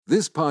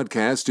This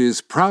podcast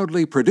is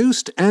proudly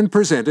produced and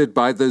presented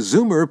by the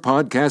Zoomer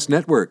Podcast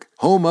Network,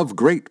 home of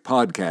great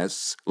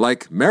podcasts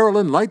like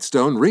Marilyn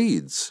Lightstone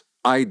Reads,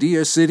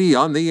 Idea City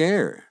on the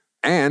Air,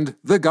 and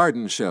The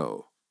Garden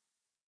Show.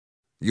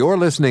 You're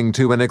listening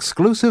to an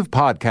exclusive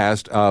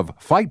podcast of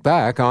Fight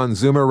Back on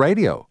Zoomer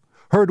Radio,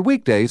 heard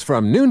weekdays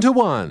from noon to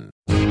 1.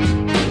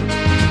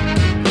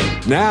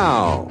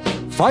 Now,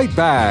 Fight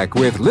Back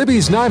with Libby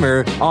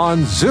Znaimer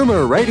on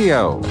Zoomer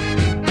Radio.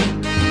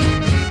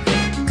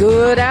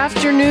 Good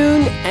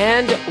afternoon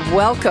and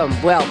welcome.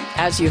 Well,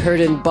 as you heard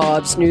in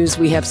Bob's News,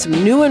 we have some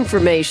new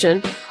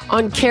information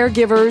on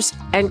caregivers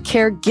and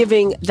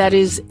caregiving that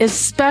is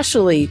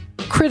especially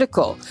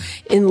critical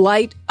in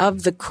light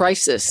of the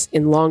crisis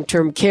in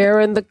long-term care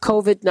and the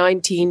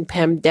COVID-19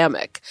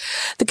 pandemic.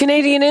 The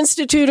Canadian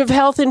Institute of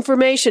Health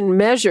Information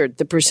measured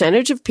the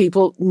percentage of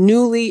people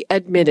newly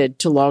admitted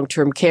to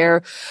long-term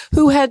care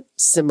who had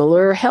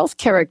similar health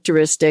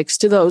characteristics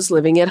to those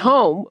living at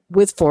home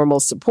with formal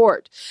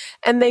support.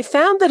 And they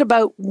found that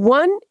about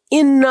 1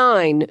 in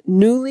 9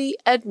 newly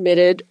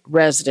admitted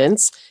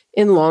residents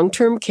in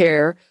long-term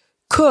care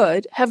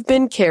could have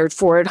been cared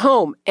for at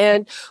home.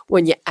 And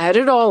when you add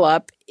it all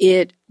up,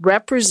 it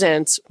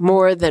represents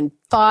more than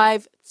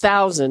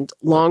 5,000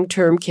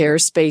 long-term care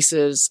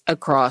spaces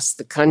across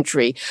the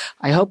country.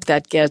 I hope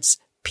that gets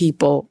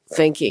people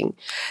thinking.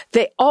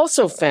 They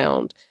also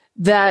found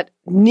that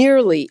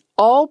nearly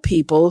all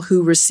people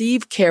who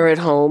receive care at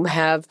home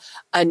have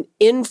an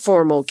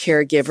informal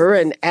caregiver.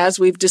 And as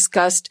we've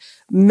discussed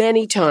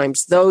many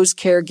times, those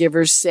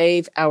caregivers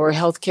save our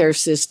healthcare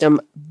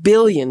system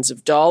billions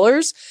of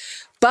dollars.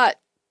 But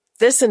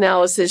this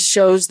analysis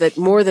shows that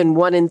more than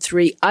 1 in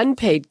 3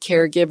 unpaid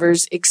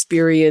caregivers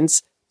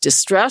experience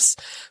distress,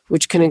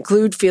 which can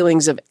include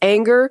feelings of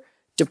anger,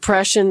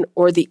 depression,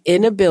 or the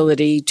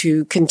inability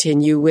to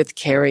continue with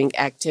caring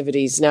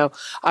activities. Now,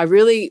 I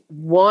really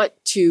want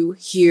to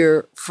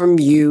hear from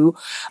you.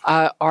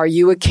 Are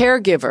you a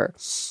caregiver?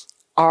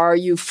 Are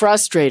you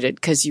frustrated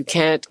because you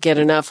can't get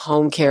enough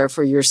home care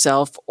for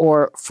yourself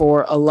or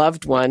for a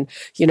loved one?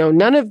 You know,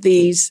 none of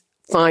these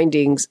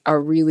findings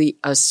are really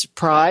a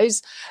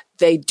surprise.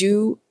 They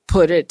do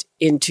put it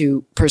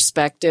into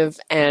perspective.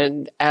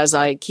 And as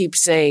I keep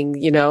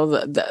saying, you know,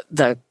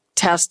 the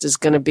test is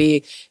going to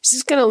be, is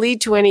this going to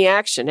lead to any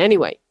action?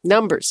 Anyway,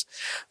 numbers,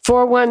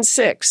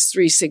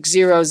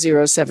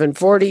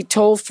 416-360-0740,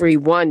 toll free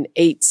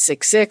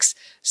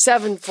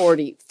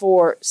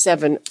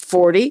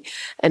 1-866-740-4740.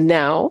 And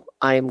now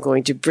I am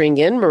going to bring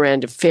in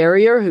Miranda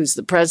Ferrier, who's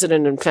the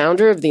president and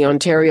founder of the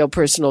Ontario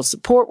Personal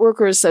Support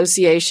Worker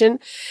Association,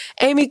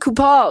 Amy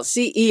Kupal,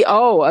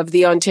 CEO of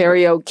the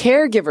Ontario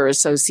Caregiver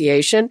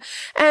Association,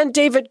 and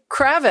David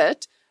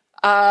Kravitz,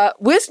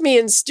 with me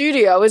in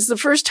studio. Is the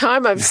first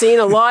time I've seen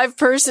a live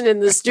person in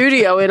the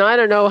studio in I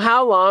don't know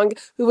how long,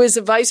 who is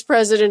the vice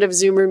president of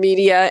Zoomer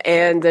Media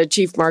and the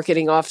chief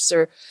marketing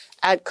officer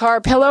at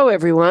CARP. Hello,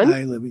 everyone.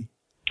 Hi, Libby.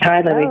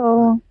 Hi, Libby.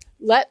 Hello.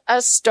 Let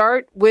us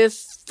start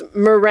with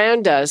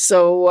Miranda.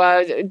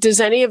 So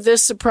does any of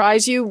this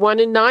surprise you?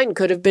 1 in 9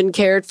 could have been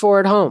cared for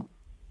at home.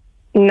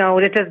 No,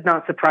 it does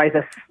not surprise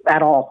us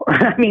at all.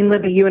 I mean,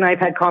 Libby, you and I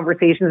have had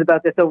conversations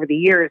about this over the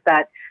years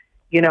that,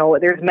 you know,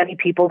 there's many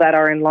people that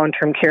are in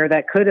long-term care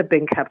that could have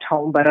been kept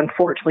home, but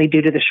unfortunately,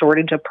 due to the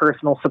shortage of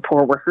personal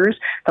support workers,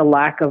 the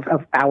lack of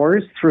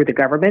hours through the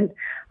government,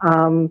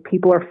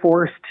 people are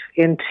forced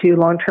into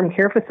long-term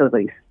care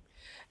facilities.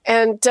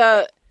 And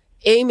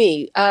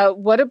Amy,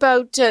 what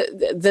about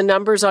the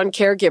numbers on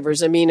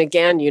caregivers? I mean,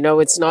 again, you know,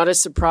 it's not a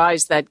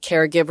surprise that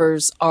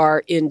caregivers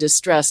are in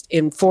distress,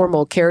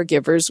 informal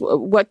caregivers.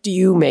 What do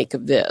you make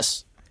of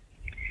this?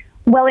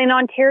 Well, in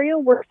Ontario,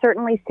 we're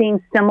certainly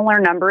seeing similar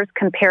numbers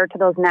compared to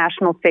those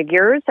national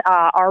figures.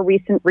 Our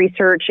recent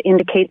research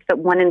indicates that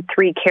 1 in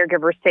 3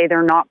 caregivers say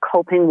they're not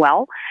coping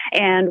well.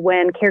 And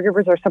when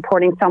caregivers are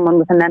supporting someone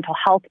with a mental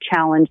health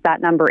challenge,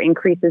 that number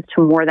increases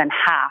to more than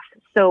half.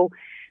 So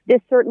this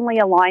certainly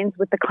aligns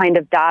with the kind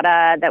of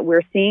data that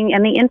we're seeing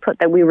and the input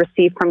that we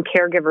receive from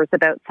caregivers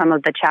about some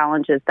of the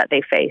challenges that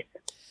they face.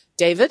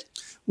 David?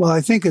 Well,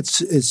 I think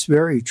it's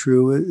very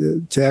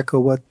true. To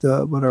echo what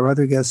our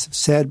other guests have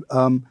said,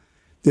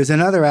 there's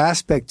another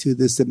aspect to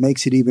this that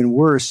makes it even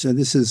worse. And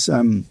this is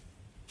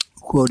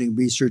quoting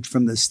research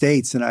from the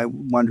States, and I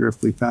wonder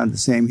if we found the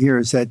same here,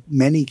 is that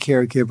many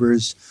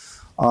caregivers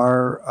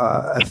are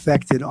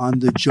affected on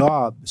the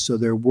job. So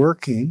they're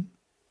working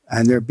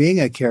and they're being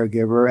a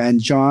caregiver. And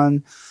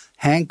John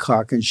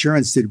Hancock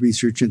Insurance did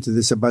research into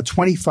this. About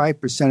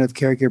 25% of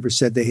caregivers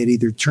said they had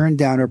either turned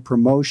down a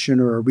promotion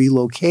or a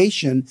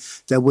relocation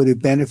that would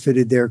have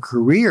benefited their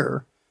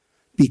career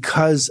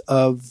because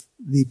of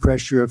the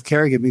pressure of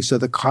caregiving. So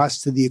the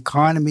cost to the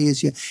economy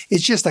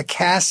it's just a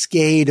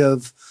cascade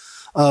of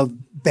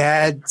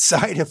bad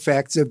side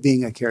effects of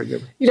being a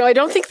caregiver. You know, I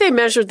don't think they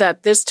measured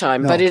that this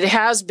time, but it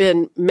has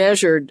been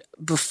measured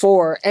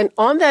before. And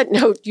on that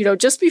note, you know,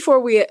 just before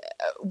we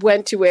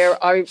went to air,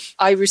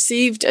 I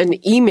received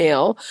an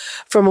email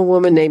from a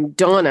woman named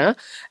Donna.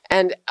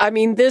 And I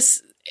mean,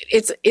 this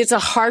it's a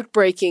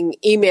heartbreaking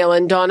email.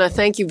 And Donna,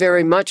 thank you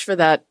very much for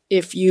that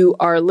if you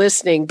are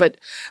listening. But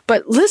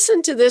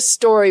listen to this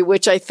story,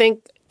 which I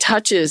think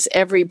touches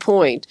every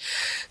point.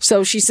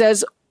 So she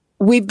says,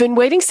 we've been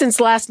waiting since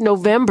last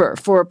November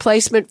for a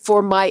placement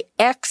for my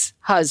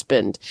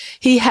ex-husband.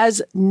 He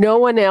has no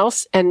one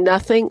else and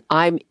nothing.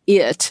 I'm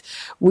it.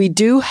 We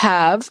do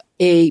have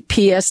a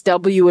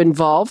PSW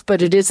involved,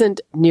 but it isn't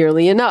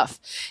nearly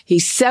enough.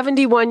 He's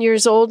 71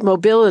 years old,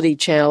 mobility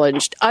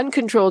challenged,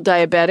 uncontrolled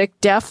diabetic,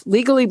 deaf,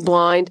 legally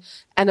blind,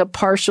 and a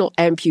partial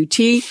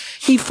amputee.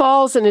 He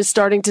falls and is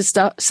starting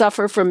to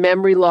suffer from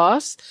memory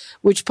loss,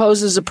 which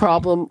poses a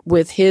problem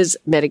with his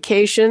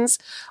medications.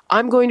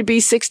 I'm going to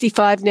be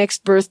 65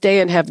 next birthday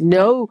and have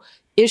no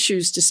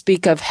issues to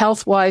speak of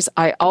health-wise.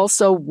 I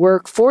also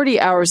work 40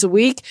 hours a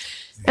week,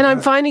 and I'm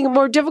finding it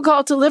more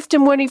difficult to lift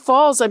him when he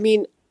falls. I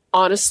mean,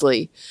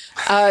 honestly,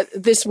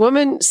 this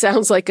woman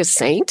sounds like a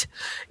saint.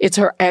 It's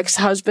her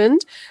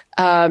ex-husband.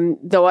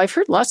 Though I've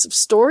heard lots of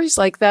stories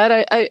like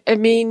that. I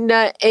mean,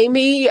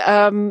 Amy,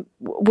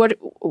 what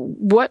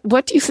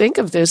do you think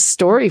of this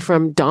story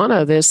from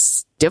Donna,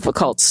 this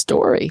difficult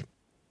story?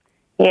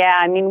 Yeah,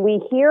 I mean,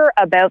 we hear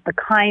about the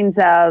kinds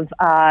of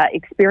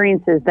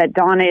experiences that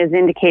Donna is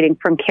indicating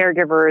from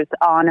caregivers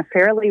on a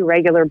fairly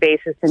regular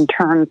basis in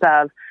terms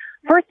of,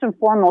 first and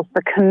foremost,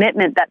 the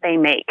commitment that they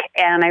make.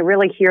 And I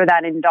really hear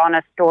that in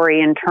Donna's story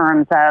in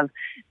terms of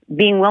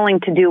being willing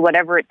to do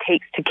whatever it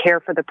takes to care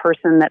for the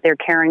person that they're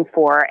caring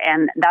for.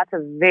 And that's a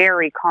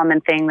very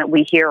common thing that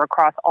we hear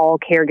across all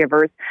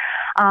caregivers.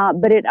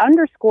 But it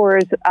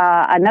underscores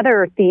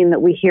another theme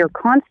that we hear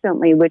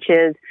constantly, which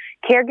is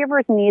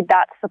caregivers need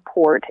that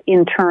support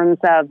in terms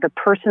of the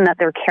person that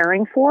they're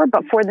caring for,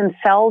 but for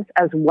themselves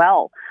as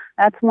well.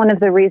 That's one of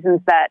the reasons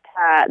that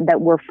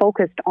we're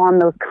focused on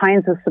those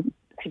kinds of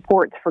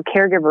supports for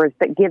caregivers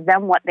that give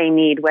them what they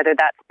need, whether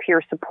that's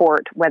peer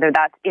support, whether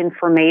that's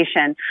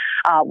information,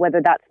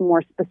 whether that's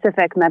more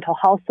specific mental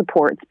health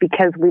supports,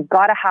 because we've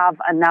got to have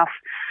enough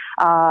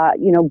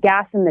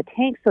gas in the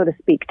tank, so to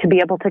speak, to be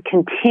able to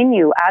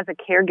continue as a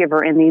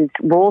caregiver in these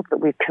roles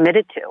that we've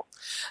committed to.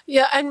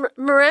 Yeah, and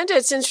Miranda,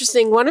 it's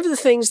interesting. One of the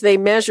things they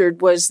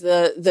measured was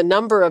the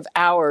number of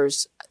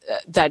hours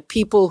that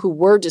people who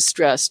were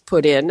distressed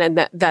put in,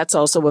 and that's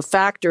also a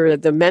factor.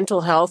 The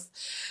mental health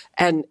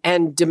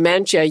and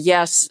dementia,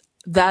 yes,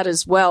 that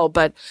as well.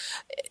 But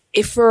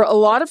if for a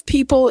lot of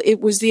people,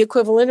 it was the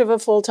equivalent of a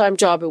full-time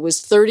job. It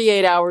was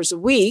 38 hours a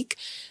week,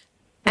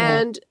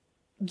 and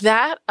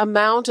that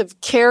amount of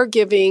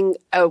caregiving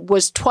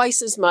was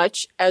twice as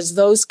much as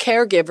those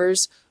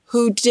caregivers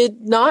who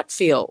did not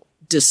feel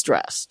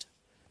distressed.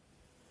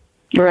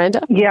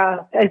 Miranda?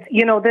 Yeah,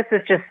 this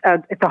is just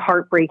it's a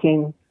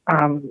heartbreaking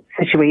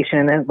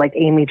situation, and like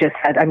Amy just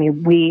said, I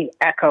mean, we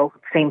echo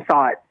same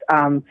thoughts.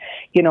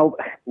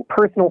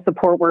 Personal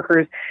support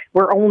workers,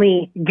 we're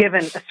only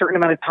given a certain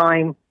amount of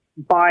time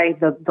by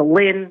the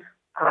LHIN,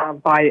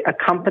 by a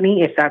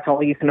company, if that's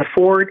all you can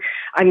afford.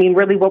 I mean,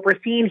 really what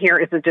we're seeing here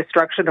is a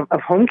destruction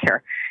of home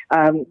care.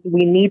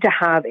 We need to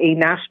have a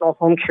national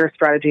home care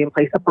strategy in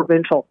place, a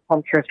provincial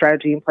home care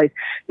strategy in place,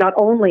 not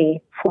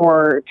only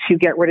to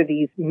get rid of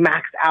these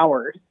max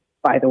hours,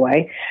 by the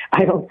way.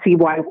 I don't see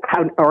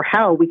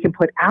how we can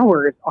put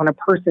hours on a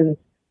person's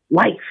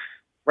life,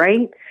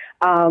 right?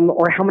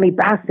 Or how many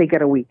baths they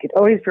get a week. It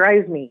always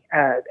drives me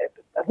a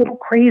little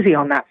crazy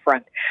on that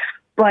front.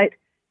 But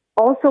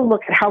also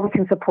look at how we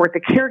can support the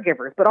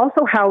caregivers, but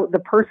also how the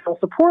personal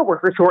support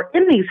workers who are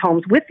in these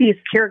homes with these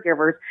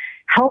caregivers,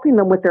 helping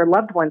them with their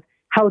loved ones,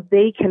 how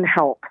they can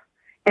help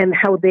and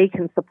how they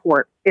can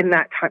support in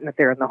that time that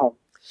they're in the home.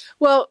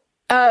 Well,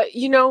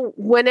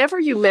 whenever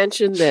you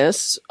mention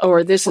this,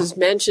 or this is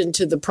mentioned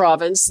to the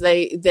province,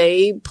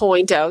 they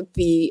point out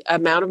the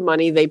amount of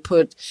money they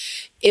put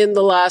in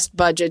the last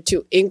budget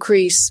to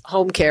increase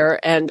home care.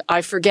 And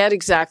I forget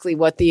exactly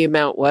what the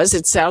amount was.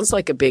 It sounds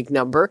like a big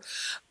number,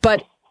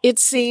 but it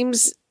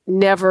seems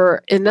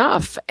never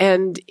enough.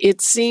 And it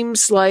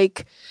seems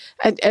like,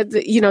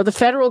 the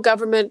federal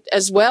government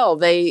as well,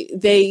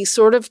 they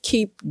sort of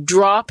keep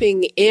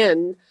dropping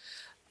in,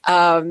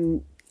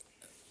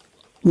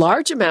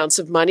 large amounts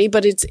of money,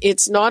 but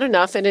it's not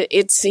enough. And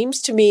it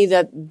seems to me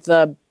that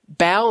the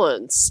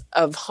balance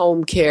of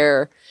home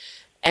care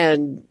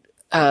and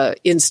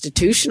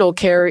institutional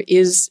care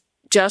is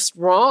just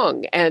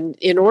wrong. And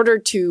in order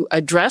to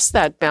address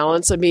that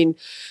balance, I mean,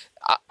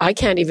 I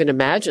can't even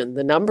imagine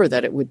the number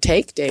that it would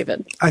take,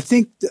 David. I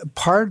think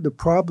part of the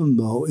problem,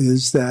 though,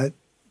 is that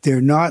they're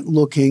not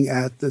looking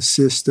at the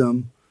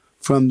system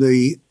from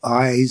the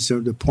eyes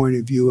or the point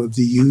of view of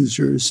the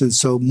users. And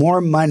so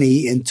more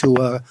money into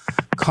a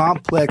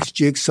complex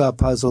jigsaw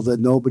puzzle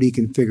that nobody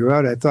can figure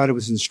out. I thought it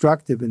was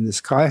instructive in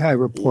this CIHI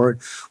report.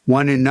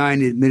 1 in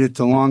 9 admitted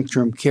to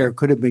long-term care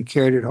could have been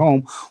cared at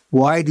home.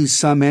 Why do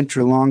some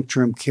enter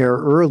long-term care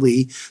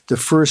early? The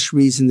first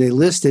reason they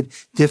listed,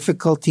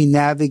 difficulty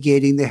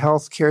navigating the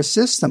healthcare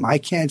system. I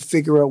can't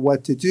figure out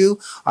what to do.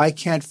 I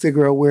can't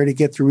figure out where to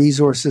get the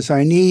resources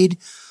I need.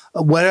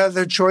 What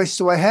other choice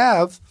do I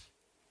have?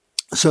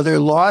 So they're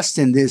lost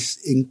in this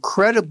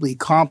incredibly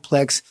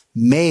complex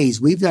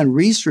maze. We've done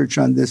research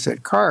on this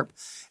at CARP.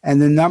 And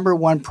the number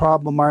one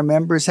problem our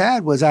members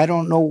had was, I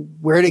don't know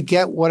where to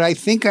get what I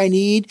think I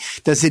need.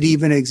 Does it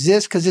even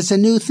exist? Because it's a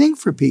new thing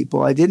for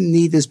people. I didn't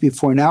need this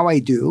before. Now I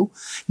do.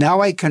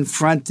 Now I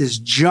confront this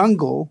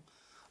jungle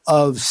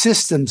of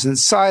systems and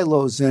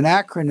silos and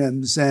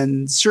acronyms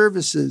and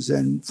services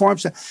and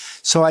forms.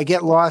 So I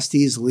get lost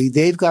easily.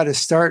 They've got to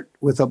start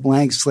with a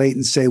blank slate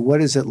and say, what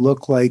does it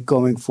look like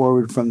going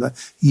forward from the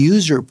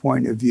user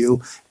point of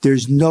view?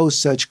 There's no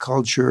such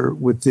culture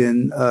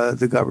within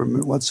the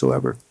government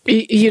whatsoever.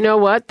 You know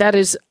what? That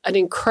is an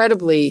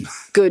incredibly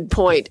good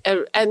point.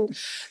 And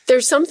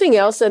there's something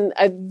else, and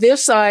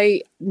this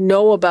I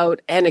know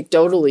about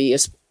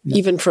anecdotally,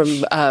 even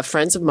from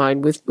friends of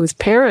mine with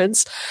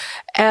parents.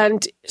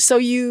 And so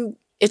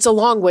it's a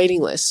long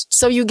waiting list.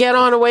 So you get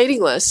on a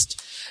waiting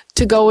list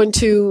to go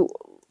into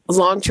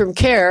long-term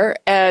care,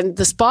 and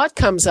the spot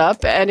comes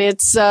up, and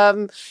it's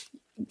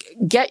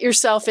get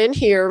yourself in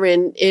here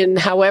in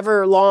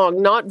however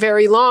long, not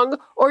very long,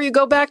 or you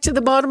go back to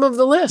the bottom of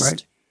the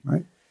list.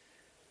 Right.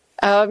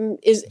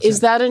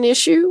 Is that an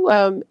issue,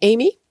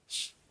 Amy?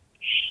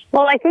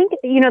 Well, I think,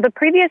 the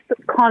previous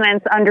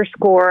comments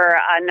underscore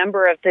a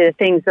number of the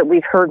things that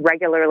we've heard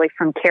regularly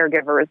from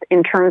caregivers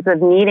in terms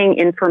of needing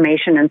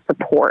information and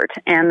support.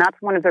 And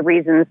that's one of the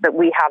reasons that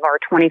we have our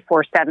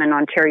 24/7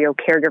 Ontario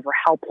Caregiver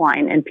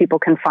Helpline, and people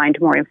can find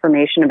more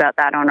information about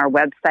that on our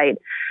website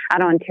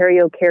at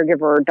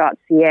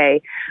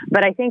ontariocaregiver.ca.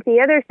 But I think the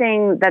other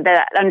thing that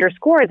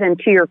underscores, and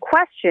to your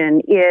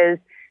question, is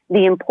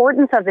the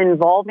importance of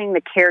involving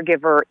the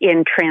caregiver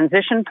in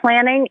transition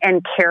planning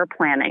and care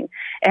planning.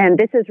 And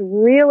this is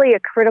really a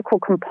critical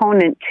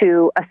component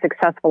to a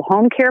successful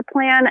home care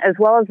plan, as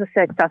well as a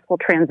successful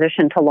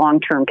transition to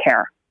long-term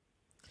care.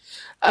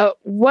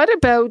 What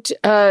about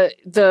going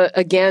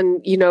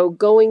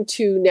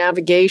to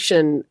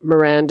navigation,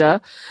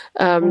 Miranda?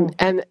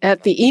 And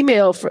at the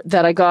email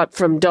that I got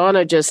from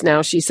Donna just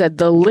now, she said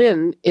the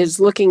LHIN is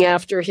looking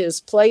after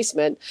his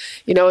placement.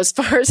 As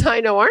far as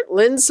I know, aren't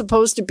LHINs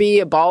supposed to be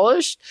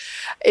abolished?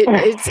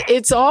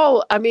 It's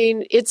all a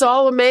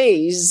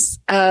maze.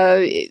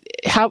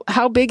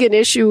 How big an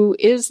issue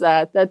is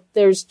that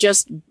there's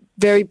just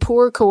very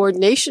poor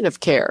coordination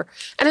of care,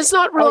 and it's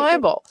not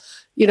reliable,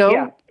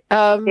 Yeah.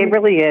 It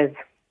really is.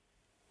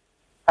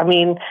 I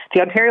mean,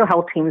 the Ontario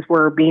health teams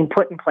were being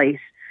put in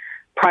place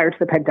prior to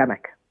the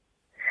pandemic.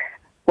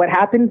 What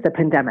happened? The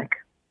pandemic,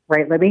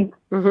 right, Libby?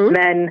 Mm-hmm.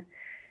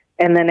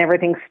 And then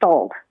everything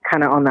stalled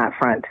kind of on that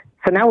front.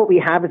 So now what we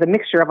have is a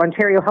mixture of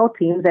Ontario health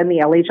teams and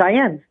the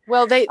LHINs.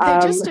 Well, they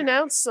just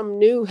announced some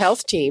new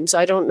health teams.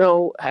 I don't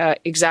know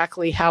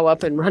exactly how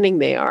up and running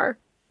they are.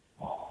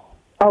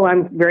 Oh,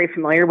 I'm very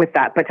familiar with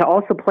that. But to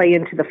also play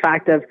into the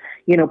fact of,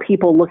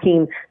 people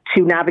looking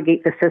to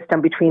navigate the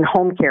system between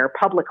home care,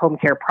 public home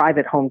care,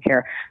 private home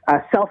care,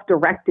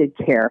 self-directed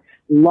care,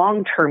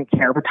 long-term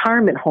care,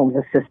 retirement homes,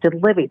 assisted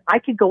living. I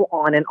could go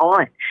on. And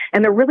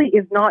there really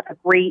is not a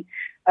great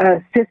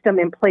system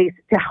in place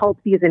to help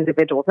these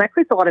individuals. And that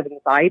creates a lot of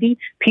anxiety.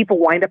 People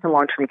wind up in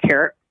long-term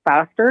care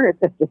faster, it's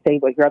the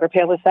same what your other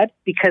panelist said,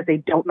 because they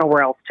don't know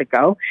where else to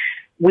go.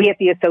 We at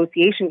the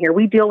association here,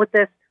 we deal with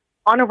this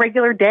on a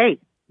regular day.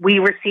 We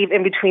receive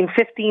in between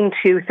 15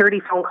 to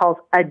 30 phone calls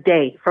a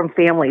day from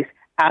families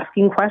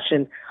asking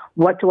questions.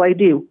 What do I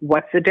do?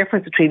 What's the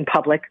difference between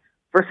public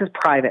versus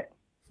private?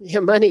 Yeah,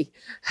 money.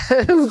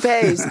 Who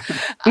pays?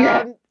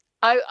 Yeah.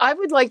 I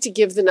would like to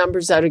give the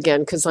numbers out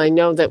again, because I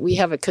know that we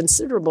have a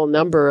considerable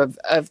number of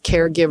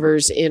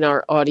caregivers in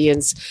our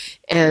audience,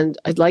 and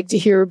I'd like to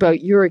hear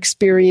about your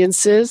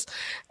experiences.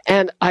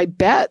 And I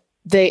bet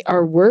they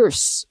are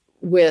worse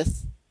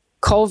with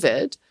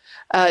COVID.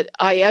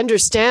 I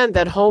understand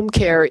that home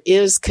care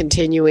is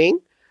continuing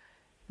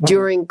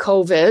during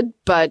COVID,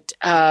 but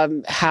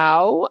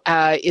how?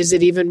 Is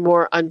it even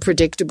more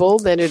unpredictable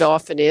than it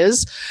often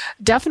is?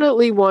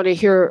 Definitely want to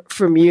hear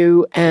from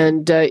you.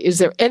 And is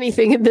there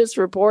anything in this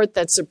report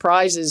that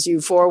surprises you?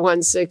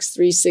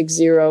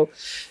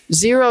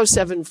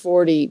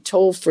 416-360-0740,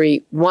 toll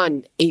free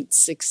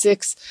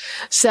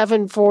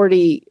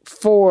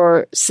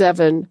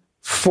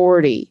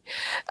 1-866-740-4740.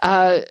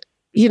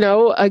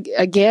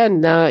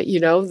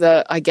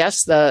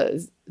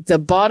 The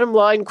bottom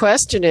line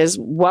question is,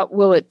 what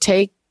will it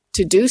take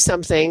to do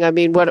something? I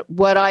mean,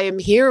 what I am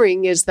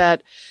hearing is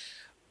that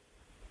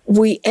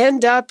we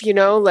end up,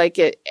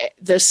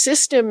 the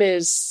system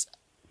is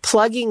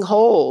plugging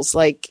holes,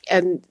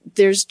 and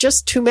there's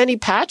just too many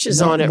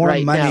patches on it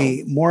right now.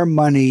 More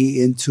money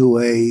into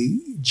a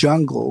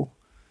jungle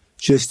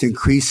just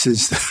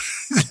increases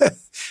the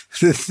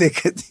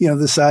thicket,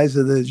 the size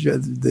of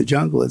the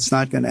jungle. It's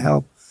not going to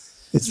help.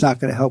 It's not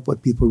going to help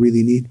what people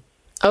really need.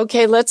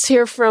 Okay, let's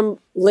hear from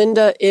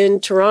Linda in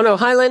Toronto.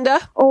 Hi,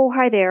 Linda. Oh,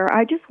 hi there.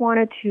 I just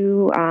wanted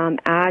to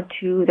add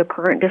to the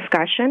current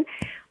discussion.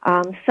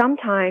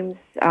 Sometimes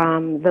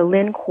the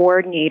LHIN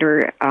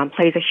coordinator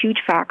plays a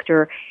huge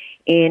factor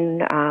in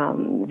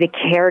the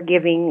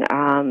caregiving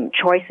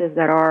choices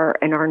that are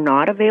and are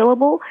not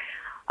available.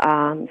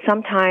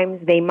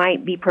 Sometimes they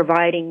might be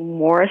providing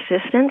more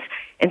assistance,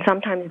 and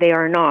sometimes they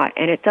are not.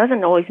 And it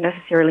doesn't always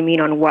necessarily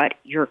mean on what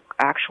you're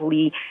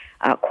actually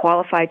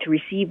qualified to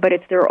receive, but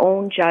it's their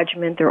own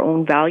judgment, their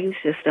own value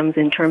systems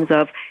in terms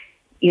of,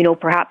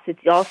 perhaps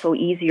it's also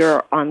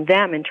easier on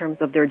them in terms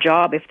of their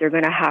job if they're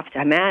going to have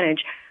to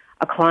manage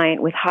a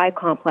client with high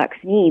complex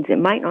needs. It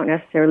might not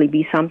necessarily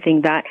be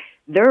something that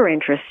they're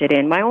interested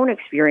in. My own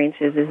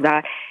experiences is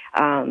that,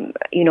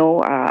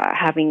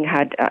 having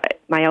had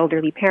my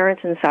elderly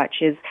parents and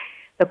such, is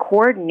the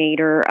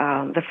coordinator,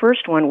 the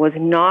first one, was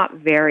not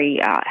very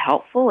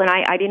helpful, and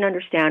I didn't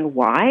understand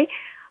why,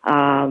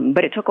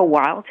 but it took a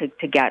while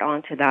to get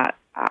onto that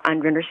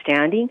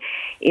understanding,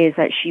 is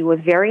that she was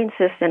very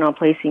insistent on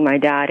placing my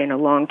dad in a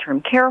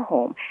long-term care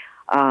home.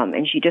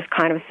 And she just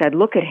kind of said,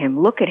 look at him.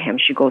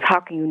 She goes, how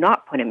can you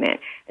not put him in?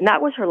 And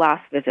that was her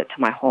last visit to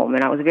my home.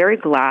 And I was very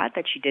glad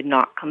that she did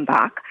not come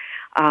back.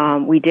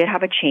 We did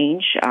have a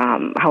change.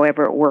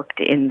 However, it worked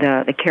in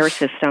the care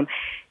system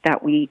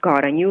that we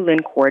got a new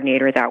LHIN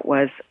coordinator that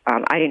was,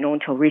 I didn't know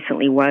until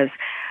recently, was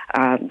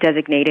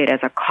designated as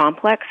a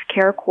complex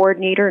care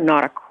coordinator,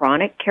 not a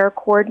chronic care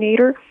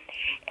coordinator.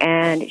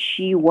 And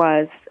she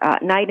was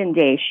night and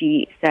day.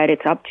 She said,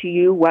 it's up to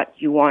you what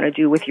you want to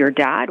do with your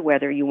dad,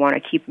 whether you want to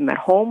keep him at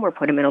home or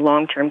put him in a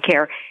long-term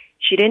care.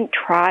 She didn't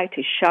try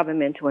to shove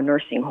him into a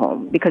nursing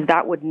home because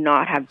that would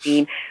not have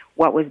been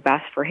what was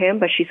best for him,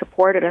 but she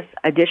supported us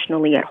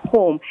additionally at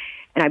home.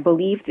 And I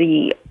believe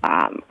the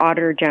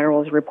Auditor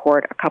General's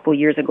report a couple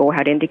years ago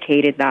had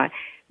indicated that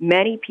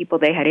many people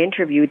they had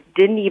interviewed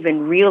didn't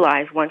even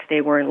realize once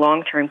they were in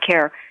long-term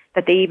care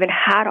that they even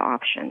had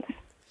options.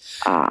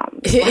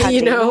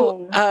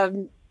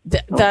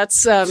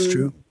 That's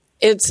true.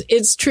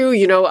 It's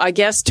true. I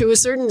guess to a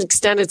certain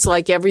extent, it's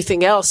like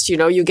everything else.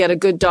 You get a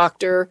good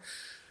doctor,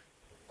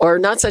 or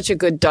not such a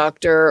good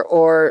doctor,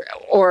 or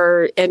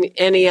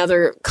any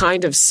other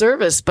kind of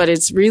service. But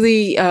it's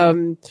really,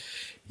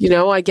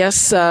 I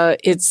guess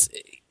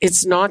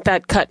it's not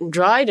that cut and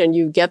dried, and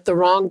you get the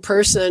wrong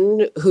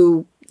person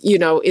who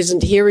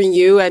isn't hearing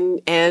you,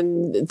 and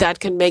that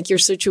can make your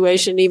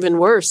situation even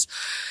worse.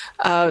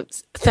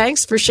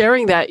 Thanks for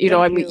sharing that.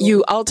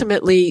 You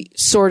ultimately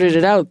sorted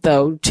it out,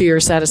 though, to your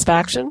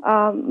satisfaction.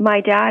 My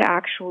dad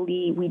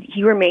actually,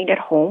 he remained at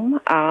home,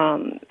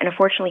 and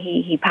unfortunately,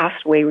 he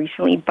passed away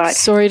recently. But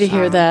sorry to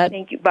hear that.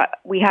 Thank you. But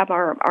we have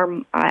our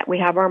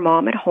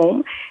mom at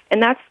home,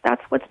 and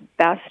that's what's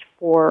best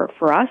for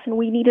us. And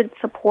we needed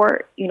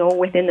support,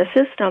 within the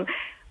system.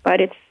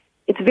 But it's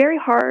very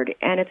hard,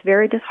 and it's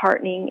very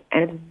disheartening,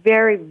 and it's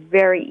very,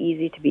 very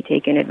easy to be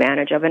taken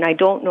advantage of. And I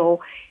don't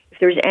know if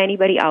there's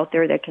anybody out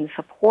there that can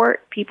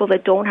support people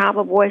that don't have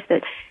a voice,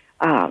 that,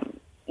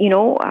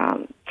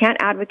 can't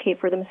advocate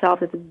for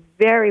themselves. It's a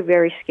very,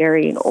 very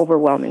scary and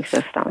overwhelming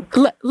system.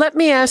 Let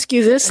me ask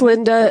you this,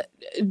 Linda.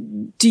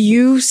 Do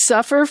you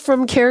suffer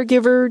from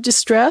caregiver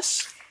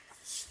distress?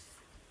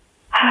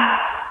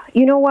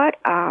 You know what?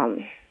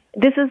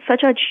 This is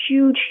such a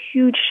huge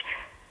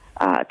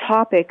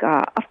topic.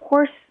 Of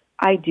course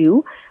I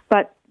do,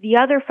 but the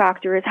other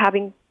factor is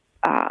having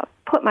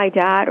put my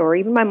dad or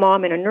even my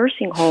mom in a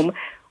nursing home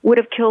would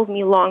have killed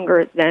me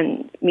longer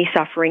than me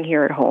suffering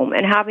here at home.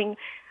 And having,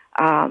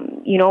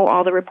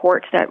 all the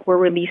reports that were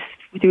released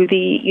through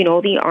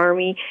the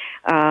Army,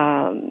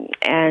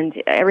 and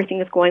everything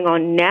that's going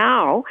on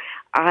now,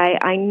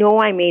 I know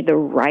I made the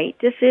right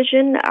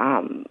decision.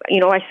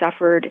 I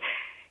suffered,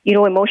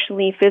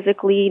 emotionally,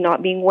 physically,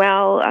 not being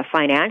well,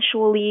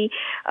 financially,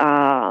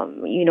 job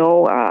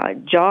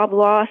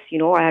loss.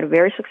 I had a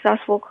very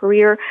successful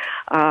career,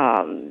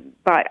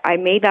 but I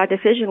made that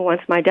decision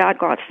once my dad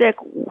got sick.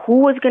 Who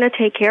was going to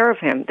take care of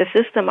him? The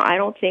system, I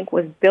don't think,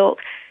 was built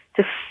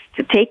to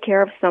take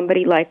care of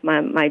somebody like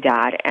my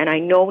dad. And I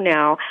know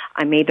now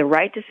I made the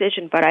right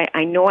decision, but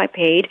I know I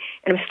paid,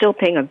 and I'm still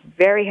paying a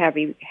very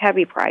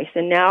heavy price.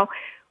 And now,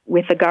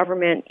 with the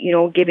government,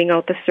 giving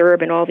out the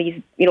CERB and all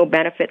these,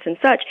 benefits and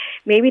such,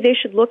 maybe they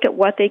should look at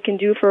what they can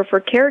do for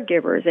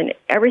caregivers and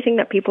everything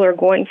that people are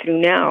going through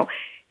now.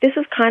 This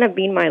has kind of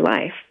been my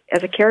life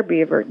as a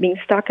caregiver, being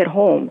stuck at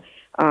home.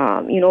 The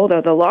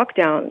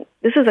lockdown,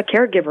 this is a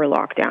caregiver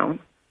lockdown.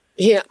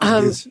 Yeah,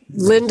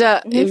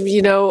 Linda,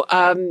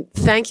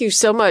 thank you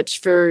so much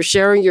for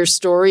sharing your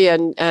story,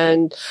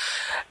 and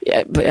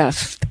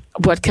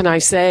what can I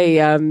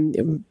say?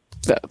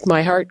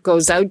 My heart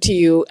goes out to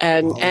you,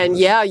 and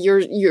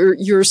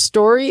your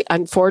story,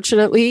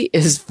 unfortunately,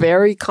 is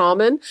very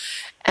common,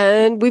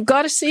 and we've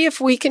got to see if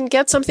we can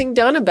get something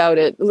done about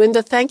it.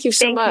 Linda, thank you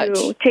so much.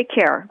 Thank you. Take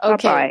care.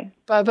 Okay.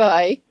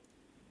 Bye-bye.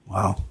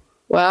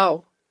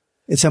 Wow.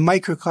 It's a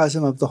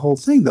microcosm of the whole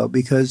thing, though,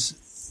 because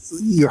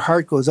your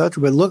heart goes out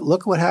to her. But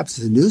look what happens.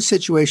 A new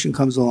situation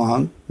comes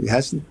along you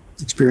hasn't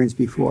experienced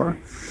before.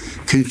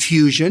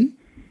 Confusion.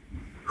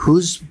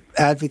 Who's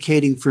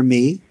advocating for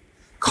me?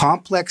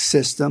 Complex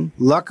system.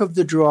 Luck of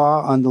the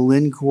draw on the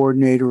LHIN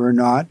coordinator or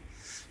not.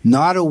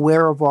 not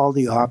aware of all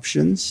the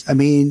options. I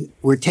mean,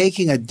 we're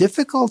taking a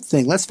difficult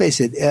thing. Let's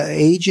face it,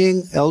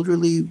 aging,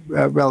 elderly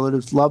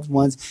relatives, loved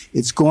ones,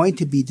 it's going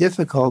to be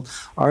difficult.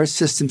 Our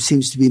system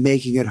seems to be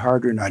making it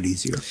harder, not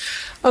easier.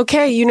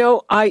 Okay,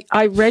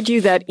 I read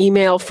you that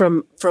email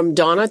from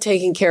Donna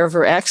taking care of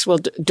her ex. Well,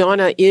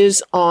 Donna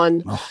is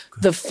on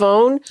the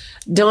phone.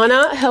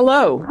 Donna,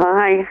 hello.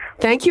 Hi.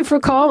 Thank you for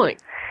calling.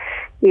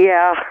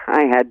 Yeah,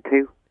 I had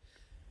to.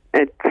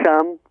 It's,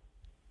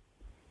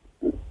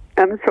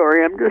 I'm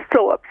sorry, I'm just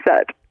so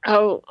upset.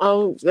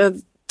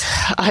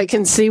 I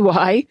can see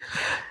why.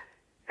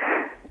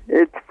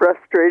 It's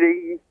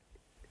frustrating.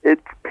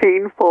 It's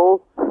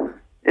painful.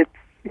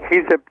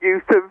 He's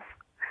abusive.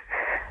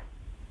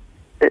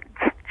 It's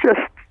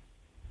just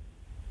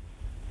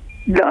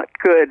not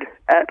good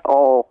at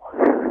all.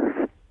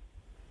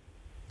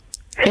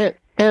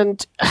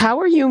 And how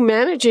are you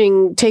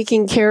managing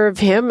taking care of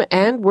him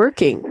and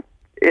working?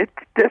 It's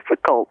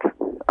difficult.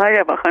 I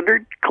have a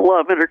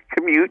 100-kilometer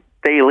commute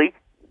daily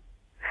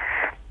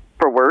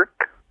for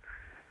work.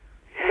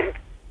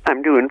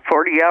 I'm doing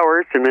 40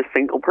 hours in a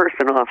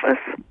single-person office.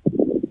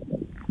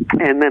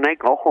 And then I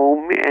go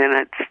home, and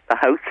it's the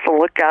house to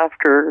look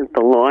after,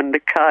 the lawn to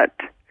cut,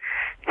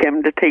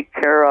 him to take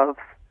care of,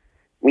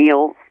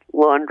 meals,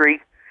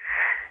 laundry.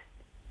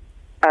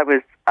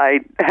 I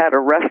had a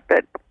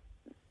respite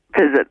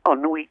visit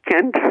on the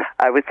weekend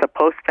I was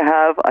supposed to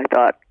have. I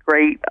thought,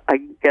 great, I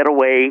can get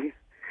away.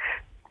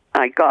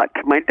 I got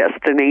to my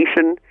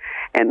destination,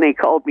 and they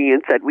called me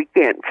and said, we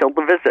can't fill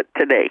the visit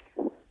today.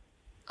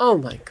 Oh,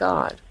 my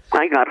God.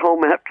 I got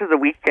home after the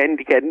weekend.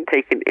 He hadn't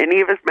taken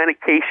any of his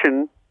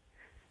medication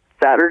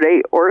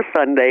Saturday or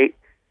Sunday,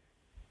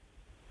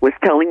 was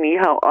telling me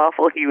how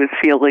awful he was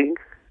feeling,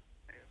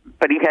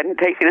 but he hadn't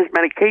taken his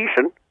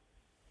medication.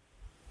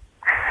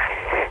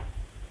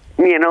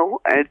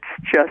 It's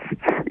just,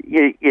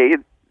 you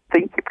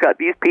think you've got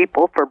these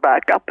people for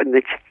backup and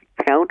that you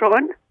can count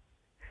on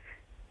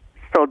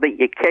so that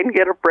you can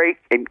get a break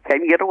and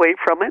can get away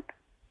from it.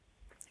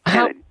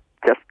 And it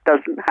just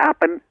doesn't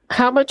happen.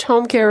 How much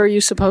home care are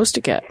you supposed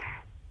to get?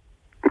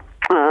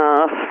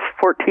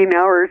 14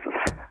 hours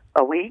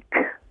a week.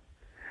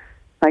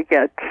 I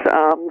get,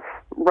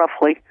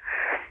 roughly,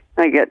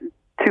 I get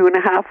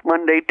 2.5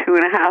 Monday,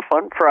 2.5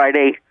 on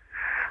Friday.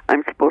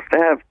 I'm supposed to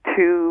have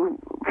 2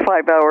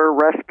 5-hour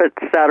respites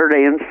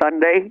Saturday and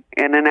Sunday,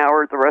 and an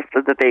hour the rest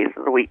of the days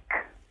of the week.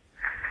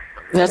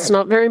 That's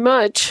not very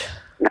much.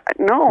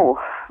 No,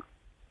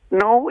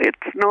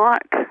 it's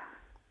not.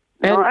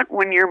 Not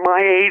when you're my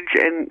age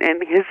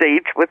and his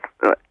age,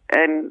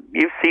 and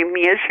you've seen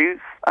the issues.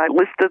 I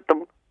listed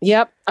them.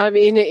 Yep. I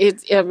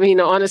mean,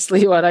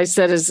 honestly, what I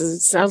said is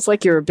it sounds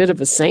like you're a bit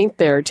of a saint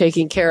there,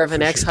 taking care of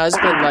an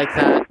ex-husband like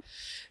that.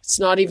 It's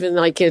not even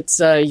like it's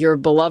your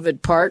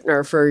beloved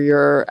partner for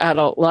your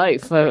adult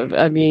life. No,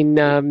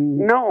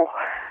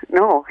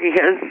 he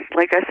has,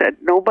 like I said,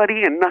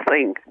 nobody and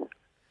nothing.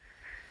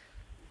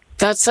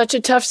 That's such a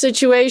tough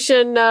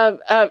situation,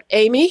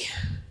 Amy.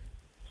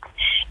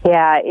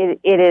 Yeah, it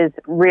is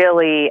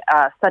really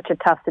such a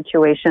tough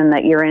situation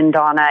that you're in,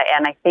 Donna,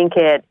 and I think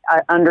it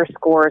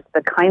underscores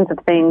the kinds of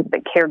things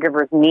that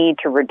caregivers need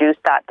to reduce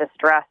that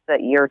distress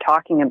that you're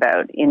talking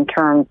about in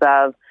terms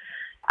of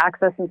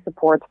access and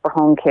supports for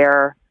home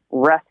care,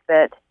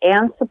 respite,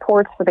 and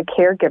supports for the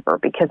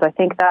caregiver, because I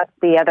think that's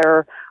the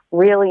other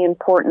really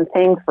important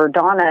thing for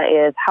Donna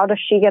is how does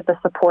she get the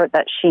support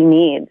that she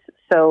needs?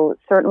 So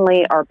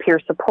certainly our peer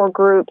support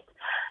groups,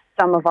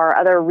 some of our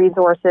other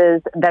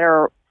resources that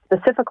are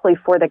specifically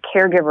for the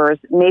caregivers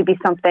may be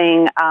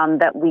something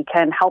that we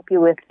can help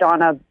you with,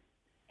 Donna,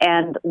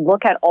 and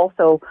look at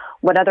also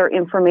what other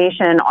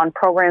information on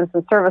programs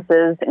and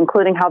services,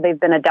 including how they've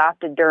been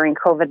adapted during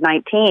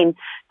COVID-19,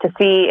 to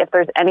see if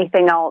there's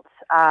anything else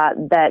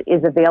that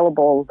is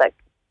available that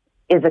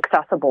is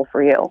accessible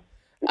for you.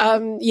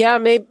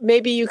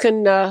 Maybe you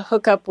can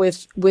hook up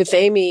with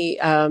Amy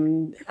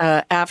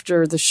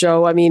after the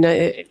show. I mean,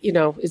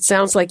 it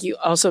sounds like you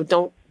also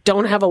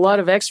don't have a lot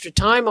of extra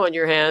time on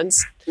your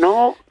hands.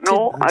 No, I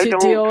don't. To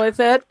deal with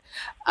it.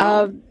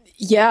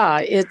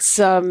 It's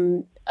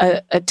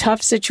a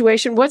tough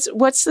situation.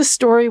 What's the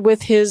story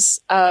with his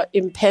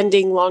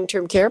impending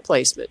long-term care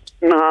placement?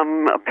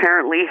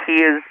 Apparently he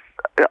is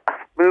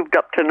moved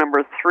up to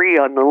number 3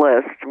 on the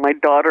list. My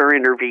daughter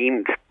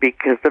intervened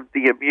because of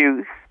the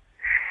abuse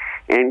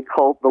and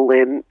called the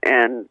LHIN,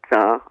 and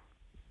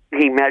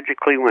he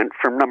magically went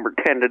from number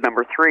 10 to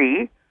number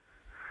 3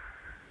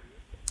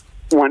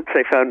 once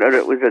they found out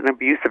it was an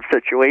abusive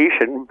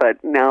situation,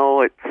 but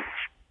now it's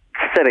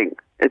sitting.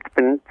 It's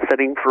been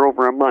sitting for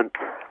over a month.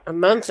 A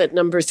month at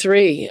number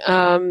 3.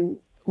 Donna,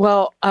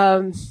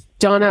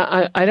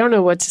 I don't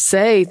know what to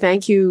say.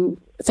 Thank you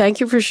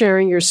for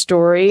sharing your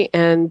story,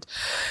 and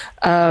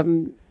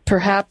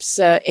perhaps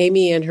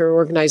Amy and her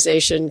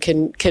organization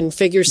can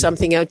figure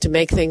something out to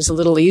make things a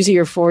little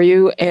easier for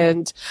you.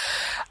 And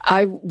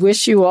I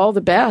wish you all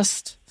the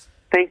best.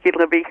 Thank you,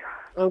 Libby.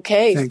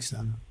 Okay. Thanks,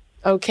 Donna.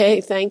 Okay,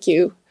 thank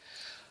you.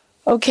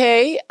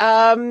 Okay,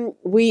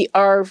 we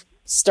are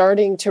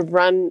starting to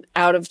run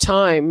out of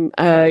time.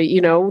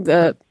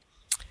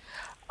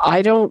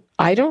 I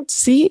don't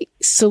see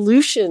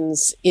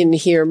solutions in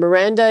here,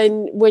 Miranda.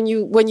 And when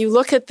you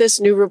look at this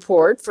new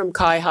report from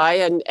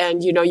CIHI,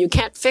 and you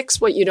can't fix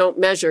what you don't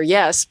measure,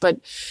 yes, but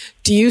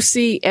do you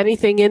see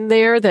anything in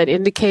there that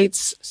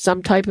indicates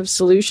some type of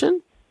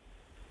solution?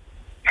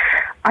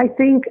 I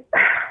think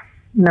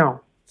no,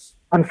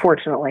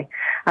 unfortunately.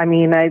 I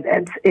mean,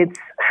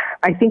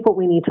 I think what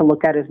we need to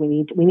look at is we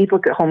need to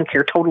look at home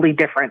care totally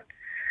different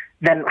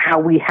than how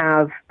we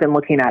have been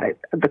looking at it.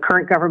 The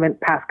current government,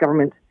 past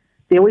governments,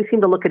 they always seem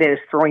to look at it as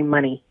throwing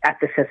money at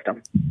the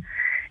system.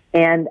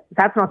 And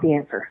that's not the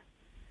answer.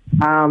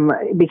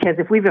 Because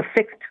if we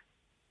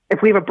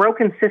have a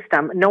broken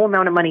system, no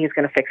amount of money is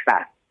going to fix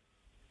that.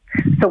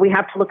 So we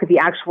have to look at the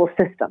actual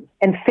system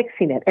and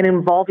fixing it and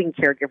involving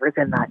caregivers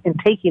in that and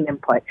taking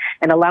input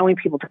and allowing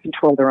people to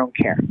control their own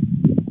care.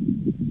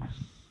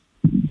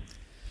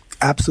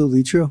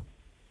 Absolutely true.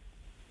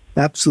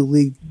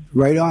 Absolutely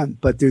right on.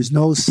 But there's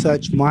no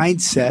such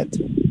mindset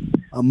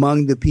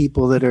among the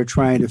people that are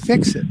trying to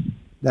fix it.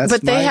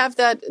 They have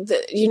that,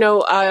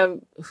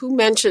 who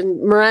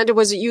mentioned, Miranda,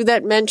 was it you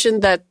that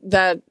mentioned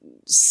that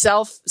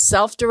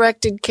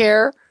self-directed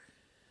care?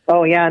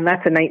 Oh, yeah, and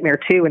that's a nightmare,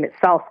 too, in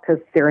itself,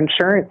 because their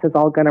insurance is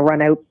all going to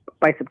run out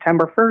by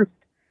September 1st.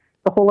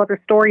 The whole other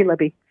story,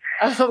 Libby.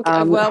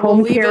 Okay,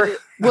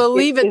 we'll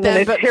leave it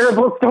then. It's a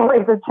terrible story.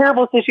 It's a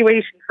terrible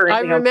situation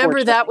currently. I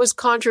remember that was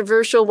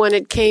controversial when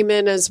it came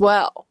in as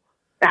well.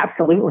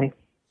 Absolutely.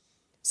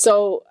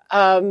 So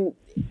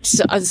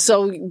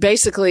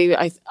basically,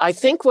 I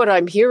think what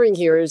I'm hearing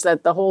here is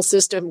that the whole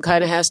system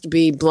kind of has to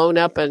be blown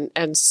up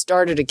and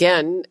started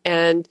again.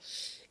 And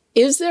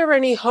is there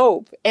any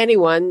hope,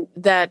 anyone,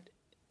 that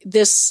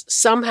this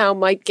somehow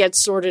might get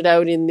sorted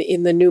out in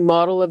the new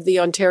model of the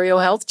Ontario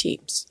Health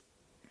Teams?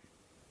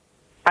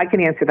 I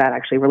can answer that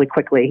actually really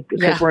quickly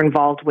because we're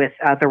involved with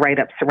the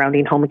write-ups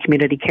surrounding home and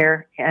community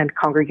care and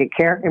congregate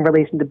care in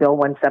relation to Bill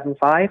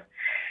 175.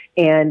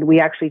 And we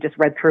actually just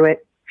read through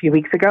it a few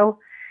weeks ago.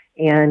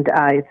 And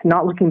it's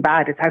not looking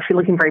bad. It's actually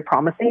looking very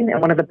promising.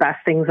 And one of the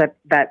best things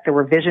that the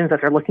revisions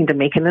that they're looking to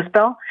make in this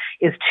bill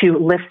is to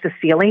lift the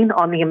ceiling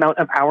on the amount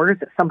of hours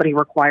that somebody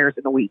requires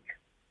in a week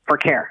for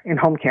care, in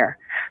home care.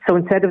 So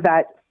instead of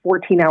that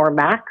 14-hour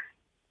max,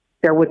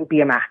 there wouldn't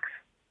be a max.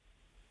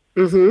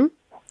 Mm-hmm.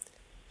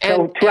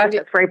 So to us,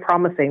 it's very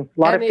promising. A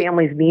lot of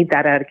families need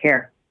that out of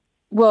care.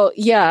 Well,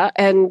 yeah.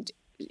 And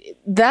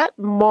that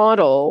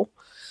model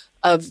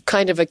of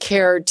kind of a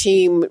care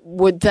team,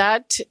 would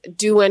that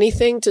do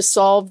anything to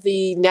solve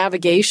the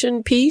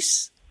navigation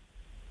piece?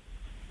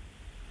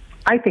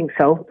 I think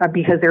so,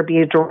 because there'd be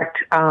a direct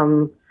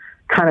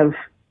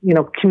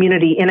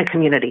community in a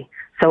community.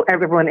 So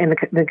everyone in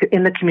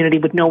the community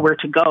would know where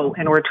to go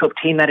in order to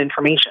obtain that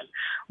information.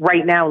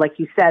 Right now, like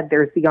you said,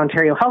 there's the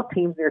Ontario Health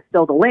Teams, there's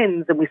still the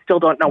LHINs, and we still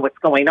don't know what's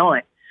going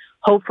on.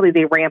 Hopefully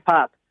they ramp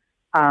up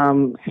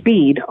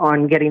speed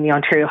on getting the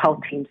Ontario Health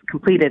Teams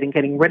completed and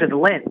getting rid of the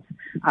LHINs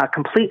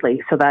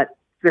completely so that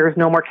there is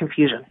no more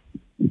confusion.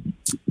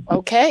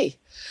 Okay.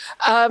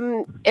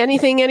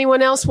 Anything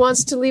anyone else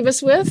wants to leave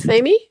us with,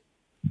 Amy?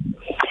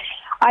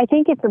 I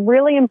think it's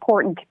really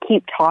important to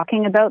keep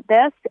talking about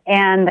this,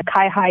 and the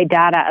CIHI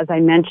data, as I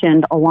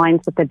mentioned,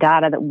 aligns with the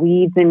data that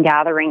we've been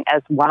gathering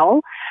as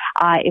well.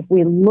 If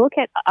we look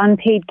at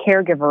unpaid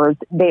caregivers,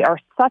 they are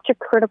such a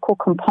critical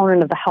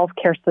component of the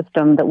healthcare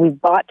system that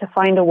we've got to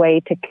find a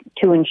way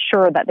to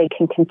ensure that they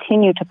can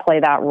continue to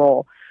play that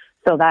role.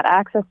 So that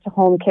access to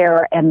home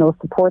care and those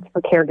supports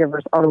for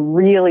caregivers are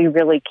really,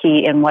 really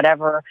key in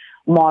whatever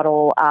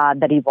model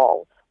that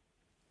evolves.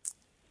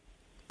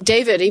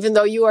 David, even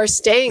though you are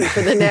staying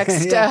for the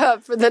next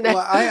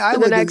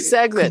next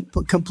segment,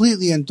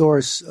 completely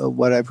endorse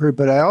what I've heard.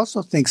 But I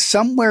also think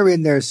somewhere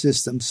in their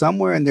system,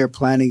 somewhere in their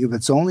planning, if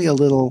it's only a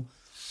little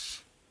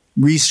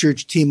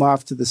research team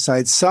off to the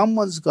side,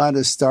 someone's got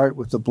to start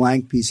with a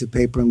blank piece of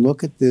paper and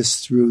look at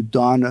this through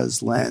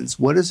Donna's lens.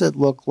 What does it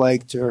look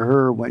like to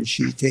her when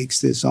she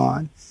takes this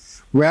on?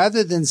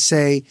 Rather than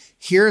say,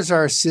 "Here's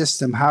our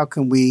system. How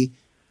can we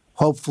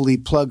hopefully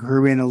plug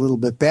her in a little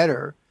bit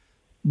better?"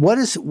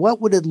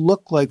 What would it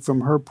look like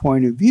from her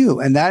point of view?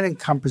 And that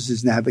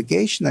encompasses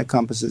navigation, that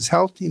encompasses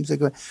health teams,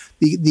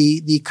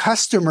 the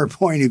customer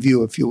point of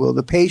view, if you will,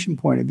 the patient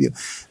point of view.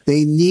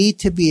 They need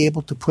to be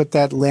able to put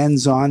that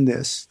lens on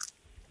this.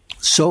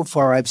 So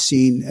far, I've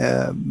seen,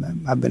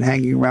 I've been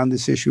hanging around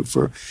this issue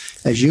for,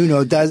 as you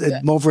know,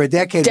 over a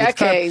decade.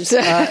 Decades.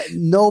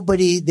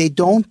 They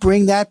don't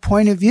bring that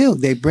point of view.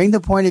 They bring the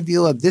point of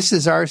view of this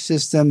is our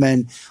system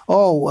and,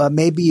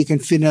 maybe you can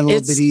fit in a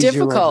little bit easier. It's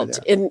difficult.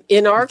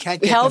 In our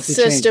health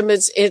system,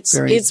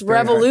 it's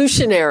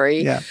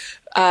revolutionary. Yeah.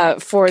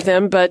 For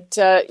them, but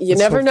you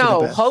never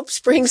know. Hope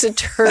springs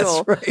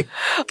eternal. That's right.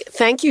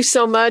 Thank you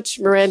so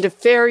much, Miranda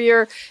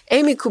Ferrier,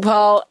 Amy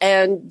Kupal,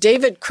 and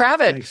David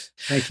Kravitz.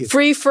 Thank you.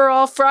 Free for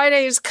All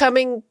Friday is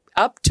coming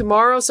up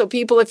tomorrow. So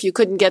people, if you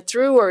couldn't get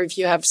through or if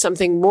you have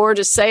something more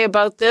to say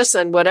about this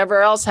and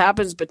whatever else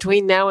happens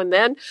between now and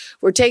then,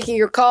 we're taking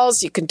your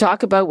calls. You can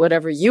talk about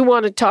whatever you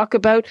want to talk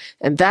about.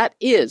 And that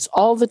is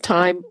all the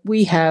time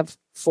we have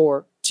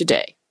for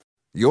today.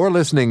 You're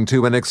listening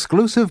to an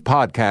exclusive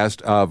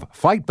podcast of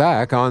Fight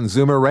Back on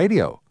Zoomer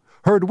Radio.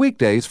 Heard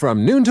weekdays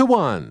from noon to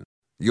 1.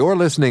 You're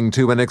listening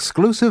to an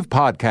exclusive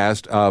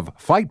podcast of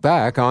Fight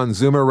Back on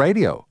Zoomer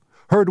Radio.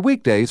 Heard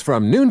weekdays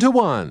from noon to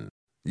 1.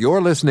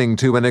 You're listening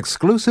to an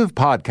exclusive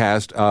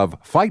podcast of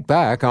Fight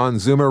Back on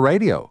Zoomer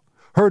Radio.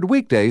 Heard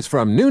weekdays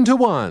from noon to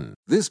 1.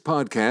 This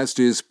podcast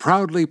is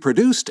proudly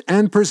produced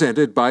and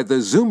presented by the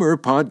Zoomer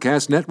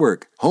Podcast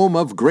Network, home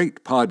of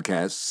great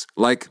podcasts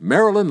like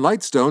Marilyn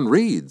Lightstone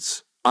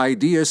Reads,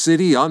 Idea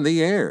City on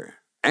the Air,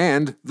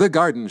 and The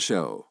Garden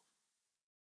Show.